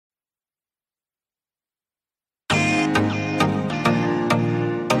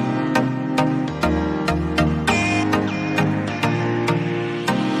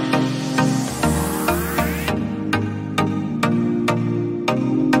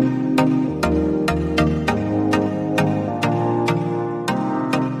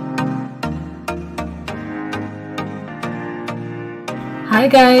Hi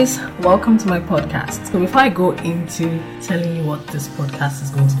guys, welcome to my podcast. So before I go into telling you what this podcast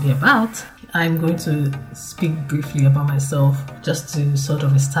is going to be about, I'm going to speak briefly about myself just to sort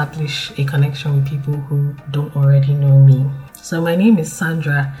of establish a connection with people who don't already know me. So my name is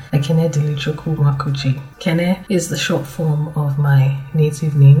Sandra Ekene Dilichukwu Makuchi. Kene is the short form of my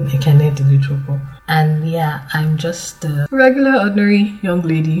native name, Ekene Dilichukwu. And yeah, I'm just a regular, ordinary young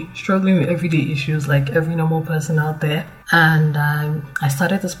lady struggling with everyday issues like every normal person out there. And I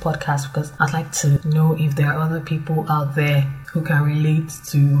started this podcast because I'd like to know if there are other people out there who can relate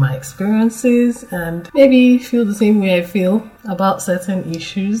to my experiences and maybe feel the same way I feel about certain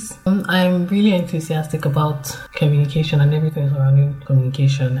issues. I'm really enthusiastic about communication and everything surrounding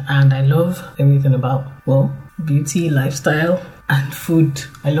communication, and I love everything about, beauty, lifestyle, and food.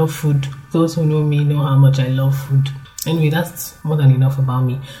 I love food. Those who know me know how much I love food. Anyway, that's more than enough about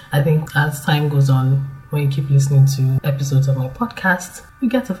me. I think as time goes on, when you keep listening to episodes of my podcast, you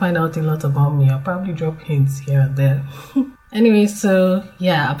get to find out a lot about me. I'll probably drop hints here and there. Anyway, so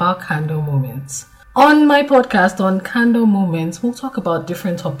yeah, about candle moments. On my podcast, on Candle Moments, we'll talk about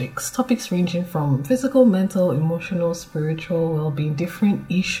different topics ranging from physical, mental, emotional, spiritual, well-being, different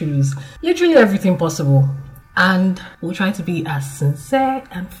issues, literally everything possible. And we'll try to be as sincere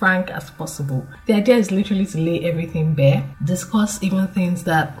and frank as possible. The idea is literally to lay everything bare, discuss even things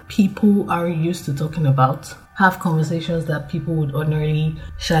that people are used to talking about, have conversations that people would ordinarily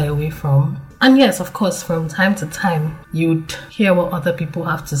shy away from. And yes, of course, from time to time, you'd hear what other people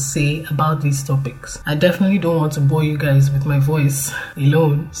have to say about these topics. I definitely don't want to bore you guys with my voice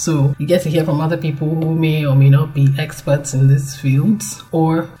alone. So you get to hear from other people who may or may not be experts in these fields,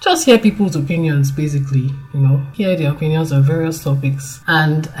 or just hear people's opinions, basically, hear their opinions on various topics.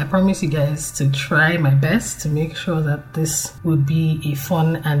 And I promise you guys to try my best to make sure that this would be a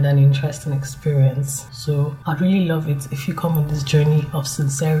fun and an interesting experience. So I'd really love it if you come on this journey of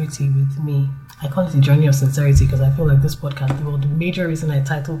sincerity with me. I call it a journey of sincerity because I feel like this podcast, the major reason I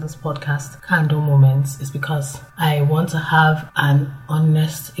titled this podcast Candle Moments is because I want to have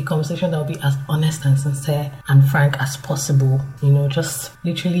a conversation that will be as honest and sincere and frank as possible. Just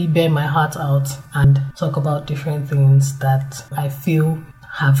literally bare my heart out and talk about different things that I feel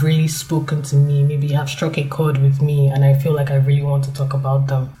have really spoken to me, maybe have struck a chord with me, and I feel like I really want to talk about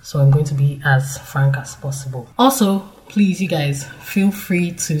them. So I'm going to be as frank as possible. Also, please, you guys, feel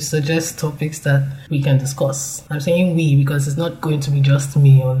free to suggest topics that we can discuss. I'm saying we because it's not going to be just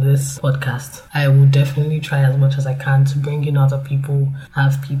me on this podcast. I will definitely try as much as I can to bring in other people,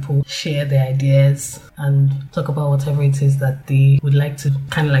 have people share their ideas, and talk about whatever it is that they would like to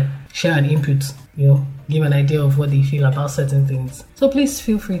kind of like share an input, give an idea of what they feel about certain things. So please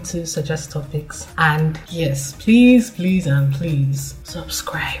feel free to suggest topics. And yes, please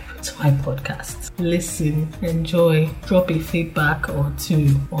subscribe to my podcast. Listen, enjoy, drop a feedback or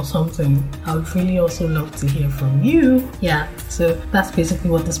two or something. I would really also love to hear from you. Yeah, so that's basically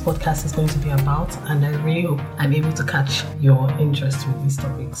what this podcast is going to be about. And I really hope I'm able to catch your interest with these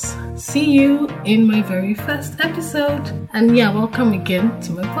topics. See you in my very first episode. And yeah, welcome again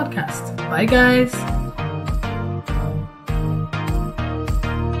to my podcast. Bye guys.